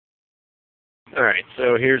Alright,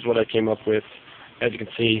 so here's what I came up with. As you can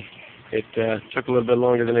see, it took a little bit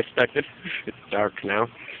longer than expected. It's dark now.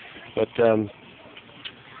 But,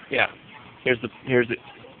 yeah, here's it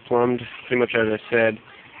plumbed, pretty much as I said.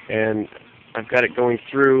 And I've got it going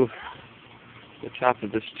through the top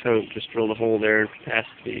of this tote. Just drilled a hole there and passed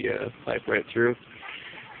the pipe right through.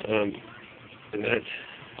 And that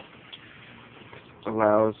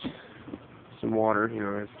allows some water,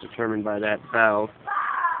 as determined by that valve,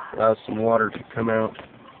 allows some water to come out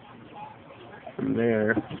from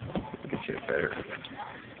there. Get you a better.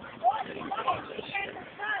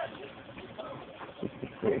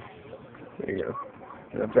 There you go.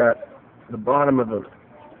 And I've got the bottom of the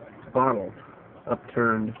bottle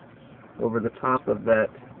upturned over the top of that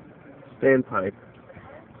standpipe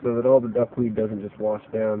so that all the duckweed doesn't just wash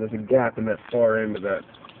down. There's a gap in that far end of that.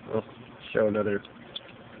 I'll show another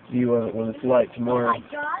view of it when it's light tomorrow.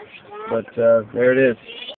 But there it is.